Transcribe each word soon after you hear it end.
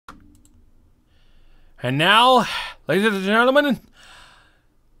And now, ladies and gentlemen,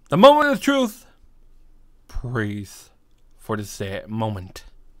 the moment of truth. Praise for this moment.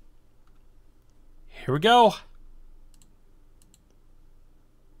 Here we go.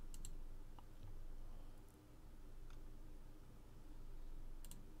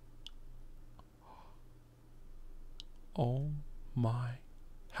 Oh my,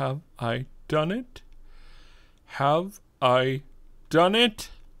 have I done it? Have I done it?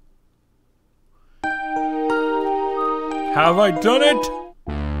 Have I done it?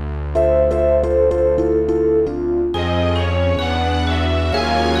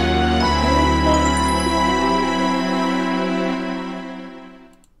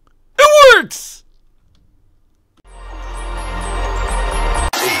 It works!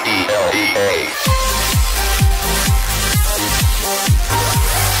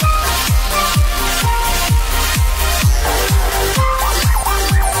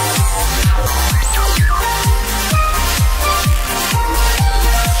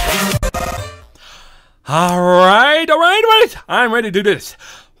 Alright. I'm ready to do this.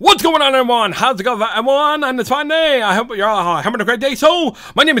 What's going on, everyone? How's it going, everyone, on this fine day? I hope you're all having a great day. So,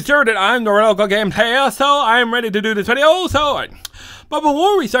 my name is Jared, and I'm TheRadicalGamePlaya, so I'm ready to do this video. But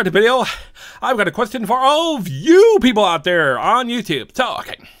before we start the video, I've got a question for all of you people out there on YouTube.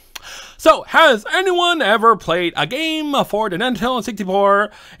 So, has anyone ever played a game for the Nintendo 64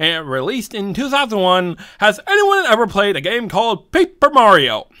 and released in 2001? Has anyone ever played a game called Paper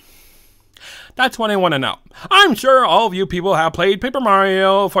Mario? That's what I want to know. I'm sure all of you people have played Paper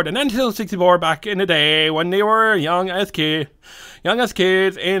Mario for the Nintendo 64 back in the day when they were young as kids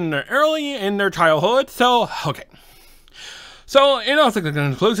early in their childhood. So, okay. So, in all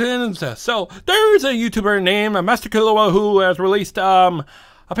conclusions, so there's a YouTuber named MasterKillua who has released a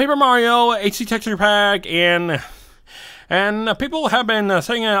Paper Mario HD texture pack, and people have been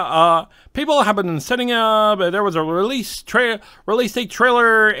setting up. There was a release date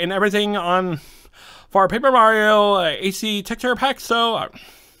trailer and everything for Paper Mario HD texture pack. So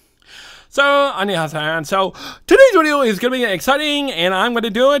on the other hand, so today's video is gonna be exciting, and I'm gonna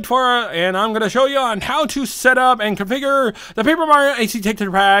I'm gonna show you on how to set up and configure the Paper Mario HD texture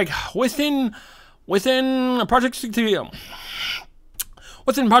pack within Project 64.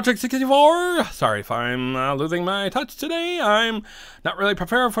 Within Project 64? Sorry if I'm losing my touch today. I'm not really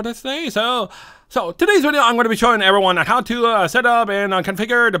prepared for this today. So today's video, I'm going to be showing everyone on how to set up and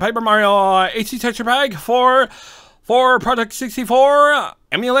configure the Paper Mario HD texture pack for Project 64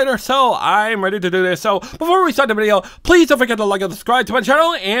 emulator. So I'm ready to do this. So before we start the video, please don't forget to like and subscribe to my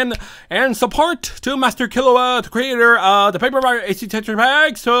channel and support to MasterKillua, the creator of the Paper Mario HD texture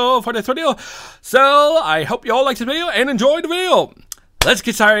pack. So for this video, so I hope you all like this video and enjoy the video. Let's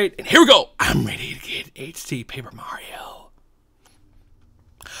get started, and here we go. I'm ready to get HD Paper Mario.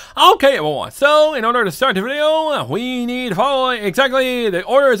 Okay, everyone. So, in order to start the video, we need to follow exactly the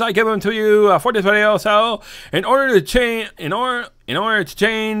orders I give them to you for this video. So, in order to change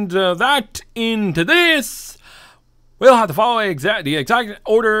that into this, we'll have to follow the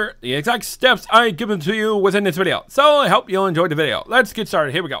exact steps I give them to you within this video. So I hope you'll enjoy the video. Let's get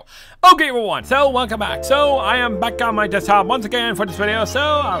started. Here we go. Okay, everyone. So welcome back. So I am back on my desktop once again for this video. So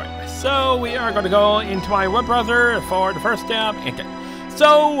alright. So we are going to go into my web browser for the first step. Okay.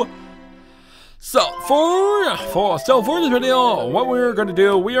 So for this video, what we're going to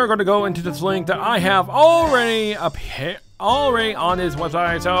do, we are going to go into this link that I have already up here. Already on this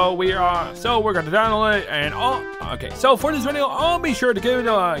website, so we're going to download it, and okay. So for this video, I'll be sure to give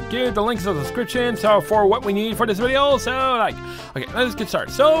the links in the description. So for what we need for this video, okay, let's get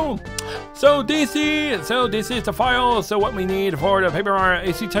started. So this is the file. So what we need for the Paper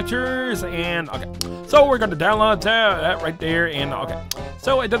Mario HD textures, and okay. So we're going to download that right there, and okay.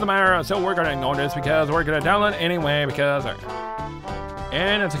 So it doesn't matter. So we're going to ignore this because we're going to download it anyway because okay.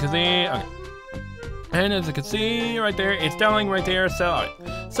 And as you can see, okay. And as you can see right there, it's downloading right there. So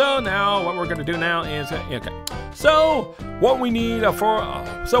now what we're gonna do now is okay. So what we need for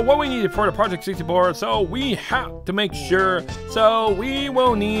the Project 64. So we have to make sure. So we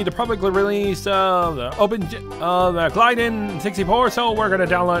will need the public release of the the Glide 64. So we're gonna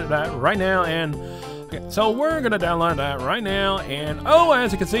download that right now, and okay. So we're gonna download that right now, and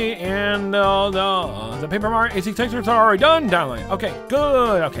as you can see, and the Paper Mario HD textures are already done downloading. Okay,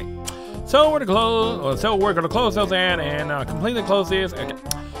 good. Okay. So we're gonna close those and completely close this. Okay.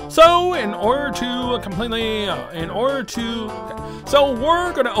 So in order to completely, so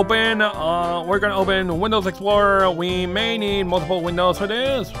we're gonna open Windows Explorer. We may need multiple windows for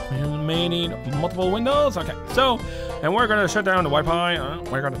this. Okay. So, and we're gonna shut down the Wi-Fi.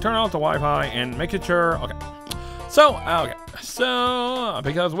 We're gonna turn off the Wi-Fi and make it sure. Okay. So, okay. So,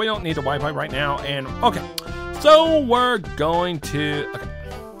 because we don't need the Wi-Fi right now, and okay. So we're going to, okay.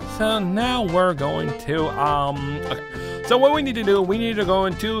 So now we're going to, okay. So what we need to do, we need to go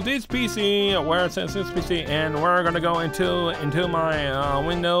into this PC, where it says this PC, and we're gonna go into my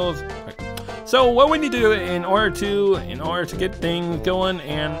Windows. Okay. So what we need to do in order to get things going,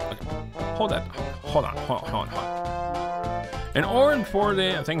 and okay. Hold on. In order for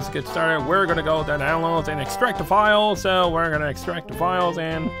the things to get started, we're gonna go to downloads and extract the file. So we're gonna extract the files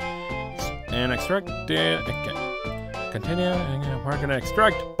and extract it. Okay. Continue. And we're gonna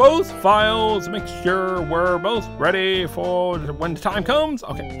extract both files. Make sure we're both ready for when the time comes.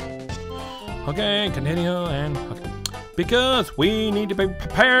 Okay. Okay. Continue and okay. Because we need to be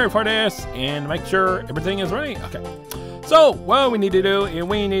prepared for this and make sure everything is ready. Okay. So what we need to do is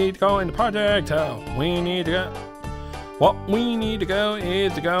we need to go into project. What we need to go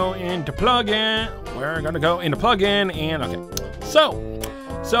is to go into plugin. We're gonna go into plugin and okay.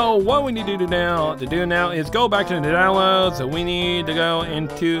 So what we need to do now is go back to the downloads. So we need to go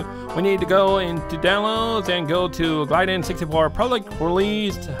into downloads and go to N64 public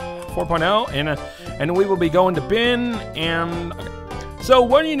release 4.0 and we will be going to bin and okay. So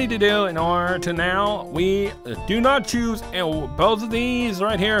what you need to do in order to now, we do not choose both of these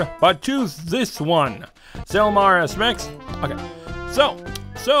right here, but choose this one. Selmar Specs. Okay. So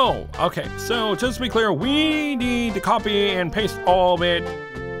just to be clear, we need to copy and paste all of it.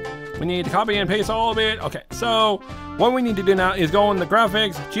 Okay, so what we need to do now is go in the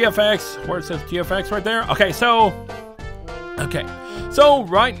graphics, GFX, where it says GFX right there. Okay, so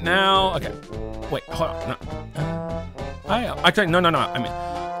right now, okay, wait, hold on, no. Actually, no, I mean,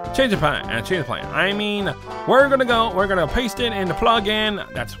 change the plan. I mean, we're gonna paste it in the plugin.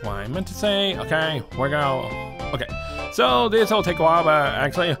 That's what I meant to say. Okay, okay. So this will take a while, but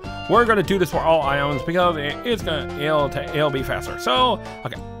actually, we're gonna do this for all items because it'll be faster. So,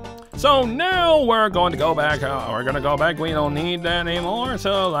 okay. So now we're going to go back. We don't need that anymore.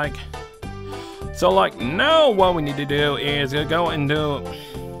 So like now what we need to do is go into.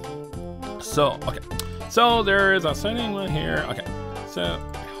 So okay. So there is a setting right here. Okay. So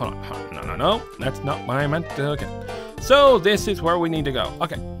hold on. No. That's not what I meant to. Okay. So this is where we need to go.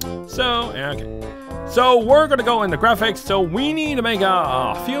 Okay. So So we're gonna go into graphics. So we need to make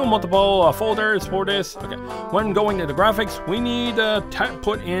a few multiple folders for this. Okay. When going into graphics, we need to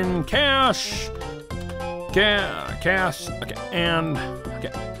put in cache. Okay. And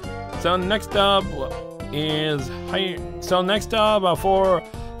okay. So next up is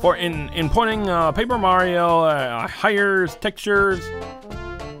for importing Paper Mario high-res textures.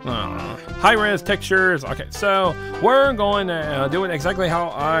 High-res textures. Okay, so we're going to do it exactly how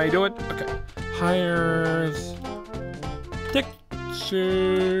I do it. Okay, high-res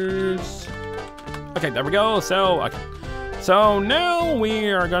textures. Okay, there we go. So okay, so now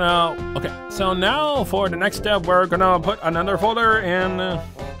we are gonna. Okay, so now for the next step, we're gonna put another folder in,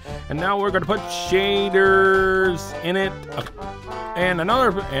 and now we're gonna put shaders in it. Okay. And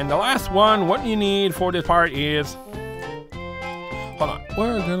the last one, what you need for this part is, hold on,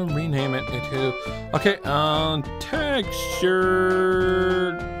 we're gonna rename it into, okay,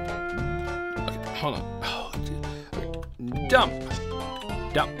 texture, okay, hold on, oh, dump,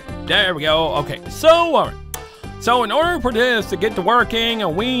 there we go. Okay, so in order for this to get to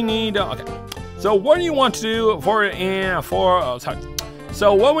working, we need, okay, so what do you want to do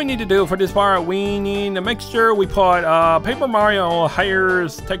So what we need to do for this part, we need to make sure we put Paper Mario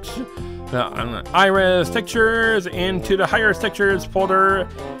high-res texture, iris textures into the high-res textures folder,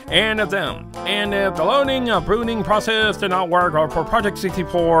 and if the loading booting process did not work, or for Project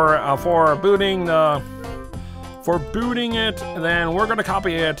 64 for booting it, then we're gonna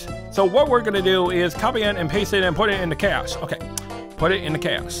copy it. So what we're gonna do is copy it and paste it and put it in the cache. Okay, put it in the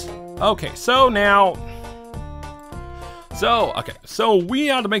cache. Okay, so now. So we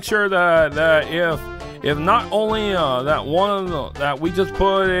have to make sure that if not only that we just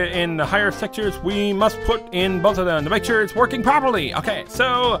put it in the higher textures, we must put in both of them to make sure it's working properly. Okay,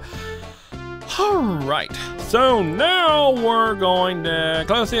 so alright. So now we're going to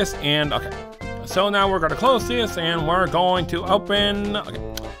close this and okay. So now we're going to close this and we're going to open. Okay.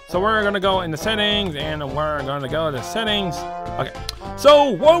 So we're going to go into settings and we're going to go to settings. Okay. So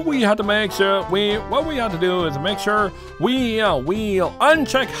what we have to make sure we have to do is make sure we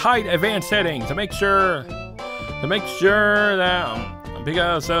uncheck hide advanced settings to make sure that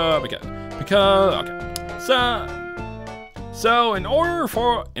because okay. So in order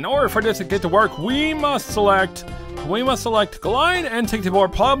for this to get to work, we must select Glide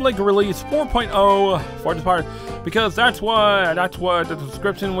N64 public release 4.0 for this part because that's what the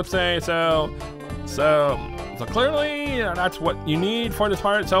description would say. So So clearly, that's what you need for this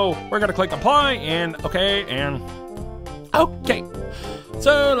part. So we're gonna click apply and okay and okay.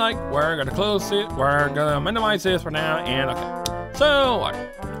 So like we're gonna close it. We're gonna minimize this for now and okay. So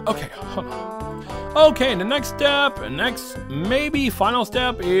okay, hold on. Okay, the next step, maybe final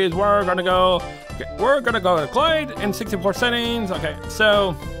step is we're gonna go. Okay, we're gonna go to Glide N64 settings. Okay,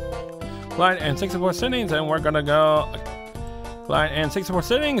 so Glide N64 settings, and we're gonna go. Okay. Glide N64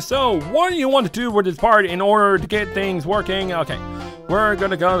 settings. So what do you want to do with this part in order to get things working? Okay, we're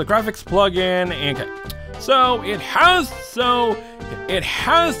gonna go to the graphics plugin. Okay, so it has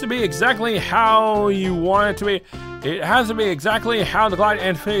to be exactly how you want it to be. It has to be exactly how the Glide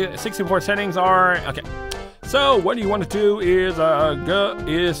N64 settings are. Okay, so what you want to do is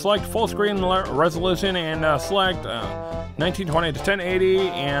select full screen resolution and select 1920 to 1080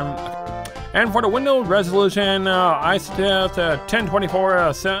 and for the window resolution, I suggest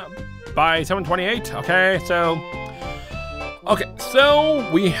 1024 by 728. Okay, so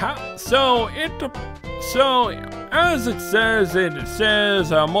we have as it says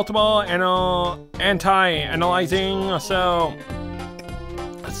multiple anti-analyzing. So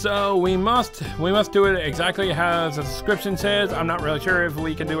we must do it exactly as the description says. I'm not really sure if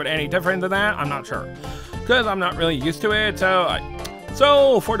we can do it any different than that. I'm not sure because I'm not really used to it.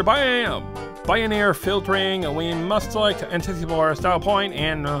 So for the Pioneer filtering, we must select N64 style point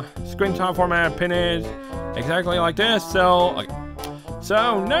and screenshot format pinnage exactly like this. So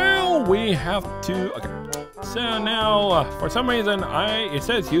now we have to. Okay. So now for some reason it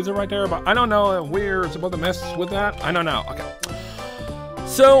says user right there, but I don't know if we're supposed to mess with that. I don't know. Okay.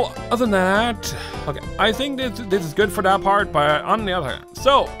 So other than that, okay, I think this is good for that part, but on the other hand,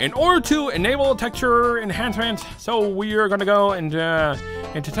 so in order to enable texture enhancement, so we are gonna go into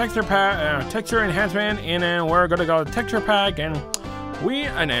texture enhancement, and then we're gonna go to texture pack, and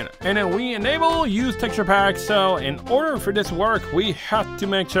then we enable use texture pack. So in order for this to work, we have to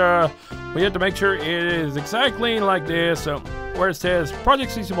make sure it is exactly like this. So where it says Project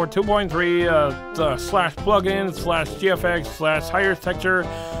 64 2.3 slash plugins slash GFX slash higher texture,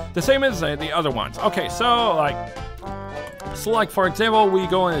 the same as the other ones. Okay, so like for example, we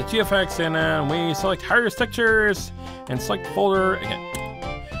go into GFX and then we select higher textures and select folder again.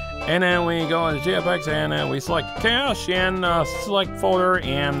 And then we go into GFX and then we select cache and select folder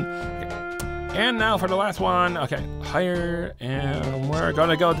and now for the last one, okay, higher, and we're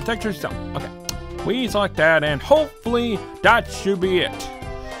gonna go to texture stuff. Okay, we select that and hopefully that should be it.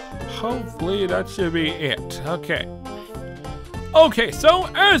 Okay. Okay, so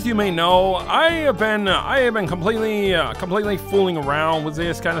as you may know, I have been completely fooling around with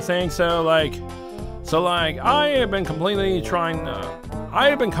this kind of thing. So I have been completely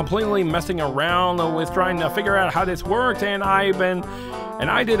messing around with trying to figure out how this works, and I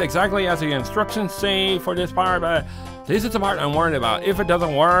did exactly as the instructions say for this part, but this is the part I'm worried about. If it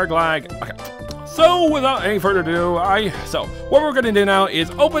doesn't work, okay. So without any further ado, so what we're gonna do now is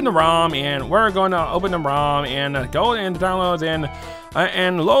open the ROM, and we're gonna open the ROM and go into downloads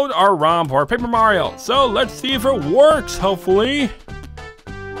and load our ROM for Paper Mario. So let's see if it works, hopefully.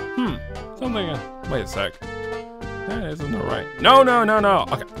 Wait a sec. That isn't right. No.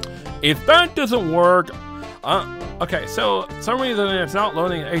 Okay. If that doesn't work, okay, so for some reason it's not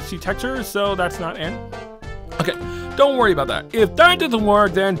loading HD textures, so that's not in. Okay, don't worry about that. If that doesn't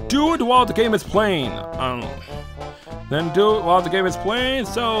work, then do it while the game is playing.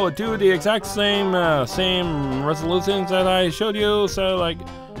 So do the exact same resolutions that I showed you. So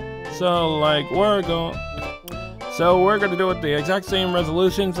we're gonna do it the exact same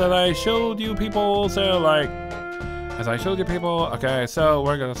resolutions that I showed you people. So as I showed you people. Okay, so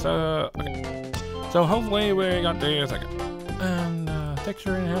we're gonna So hopefully we got this. Okay, and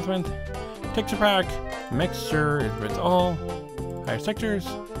texture enhancement, texture pack, make sure it's all higher textures.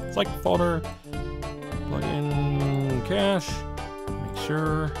 Select folder, plug in cache. Make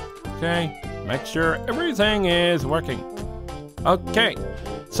sure. Okay, make sure everything is working. Okay.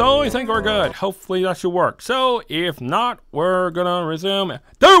 So I think we're good. Hopefully that should work. So if not, we're gonna resume.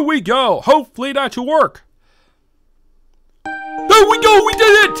 There we go. Hopefully that should work. There we go. We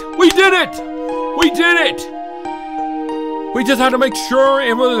did it. We did it. We just had to make sure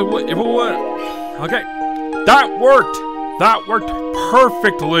it would. Okay, that worked. That worked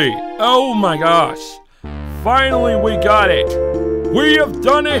perfectly. Oh my gosh! Finally, we got it. We have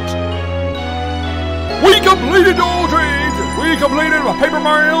done it. We completed the old dreams. We completed Paper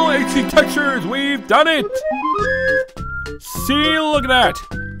Mario HD textures. We've done it. See, look at that.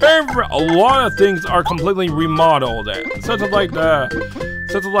 A lot of things are completely remodeled, such as like the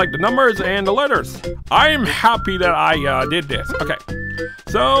numbers and the letters. I'm happy that I did this. Okay,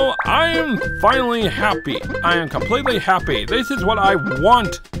 So, I am finally happy. I am completely happy. This is what I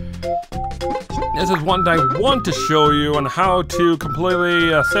want. This is what I want to show you on how to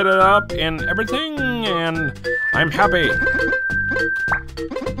completely set it up and everything, and I'm happy.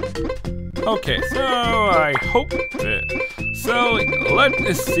 Okay, so I hope that... So,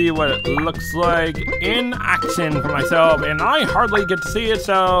 let's see what it looks like in action for myself, and I hardly get to see it,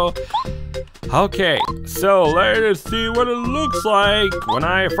 so... Okay, so let's see what it looks like when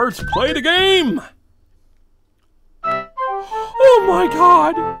I first play the game! Oh my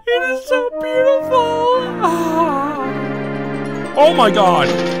god, it is so beautiful! Ah. Oh my god,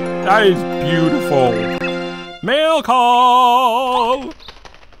 that is beautiful. Mail call!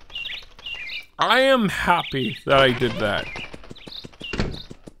 I am happy that I did that.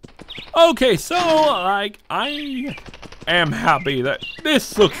 Okay, so, like, I am happy that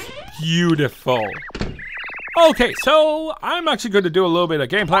this looks beautiful. Okay, so I'm actually going to do a little bit of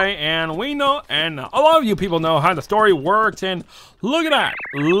gameplay, and we know, and a lot of you people know how the story works, and look at that.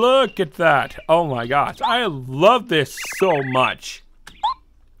 Look at that. Oh my gosh, I love this so much.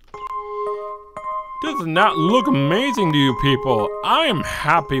 Does not look amazing to you people? I am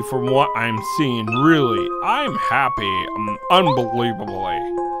happy from what I'm seeing, really. I'm happy, unbelievably.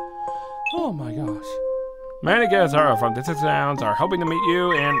 Oh my gosh. Many guests are from distant sounds are hoping to meet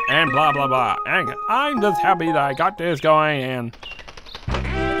you and blah blah blah. And I'm just happy that I got this going and...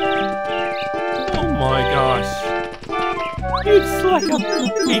 Oh my gosh. It's like a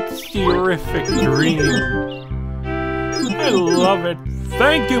terrific dream. I love it.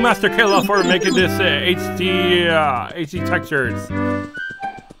 Thank you, MasterKillua, for making this HD textures.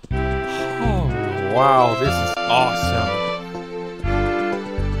 Oh, wow, this is awesome.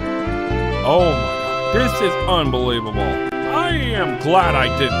 Oh my god, this is unbelievable. I am glad I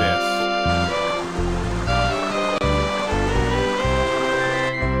did this.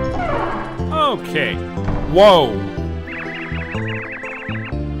 Okay, whoa.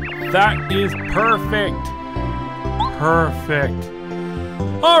 That is perfect. Perfect.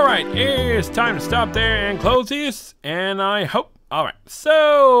 Alright, it's time to stop there and close this, and I hope, alright,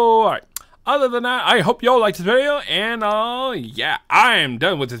 so, alright, other than that, I hope y'all liked this video, and yeah, I'm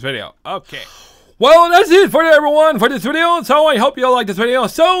done with this video. Okay, well, that's it for everyone for this video, so I hope y'all liked this video.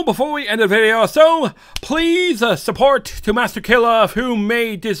 So, before we end the video, so, please support to MasterKillua, who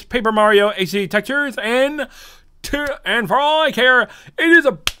made this Paper Mario HD textures, and for all I care, it is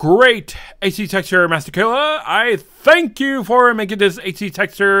a great HD texture, MasterKillua. I thank you for making this HD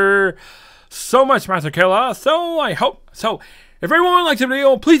texture so much, MasterKillua. So I hope so. If everyone likes the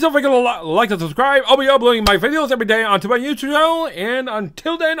video, please don't forget to like and subscribe. I'll be uploading my videos every day onto my YouTube channel. And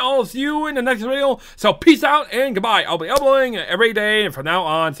until then, I'll see you in the next video. So peace out and goodbye. I'll be uploading every day from now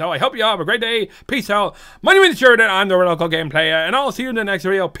on. So I hope you all have a great day. Peace out. My name is Sheridan. I'm the TheRadicalGamePlaya, and I'll see you in the next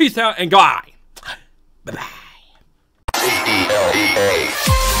video. Peace out and goodbye. Bye bye.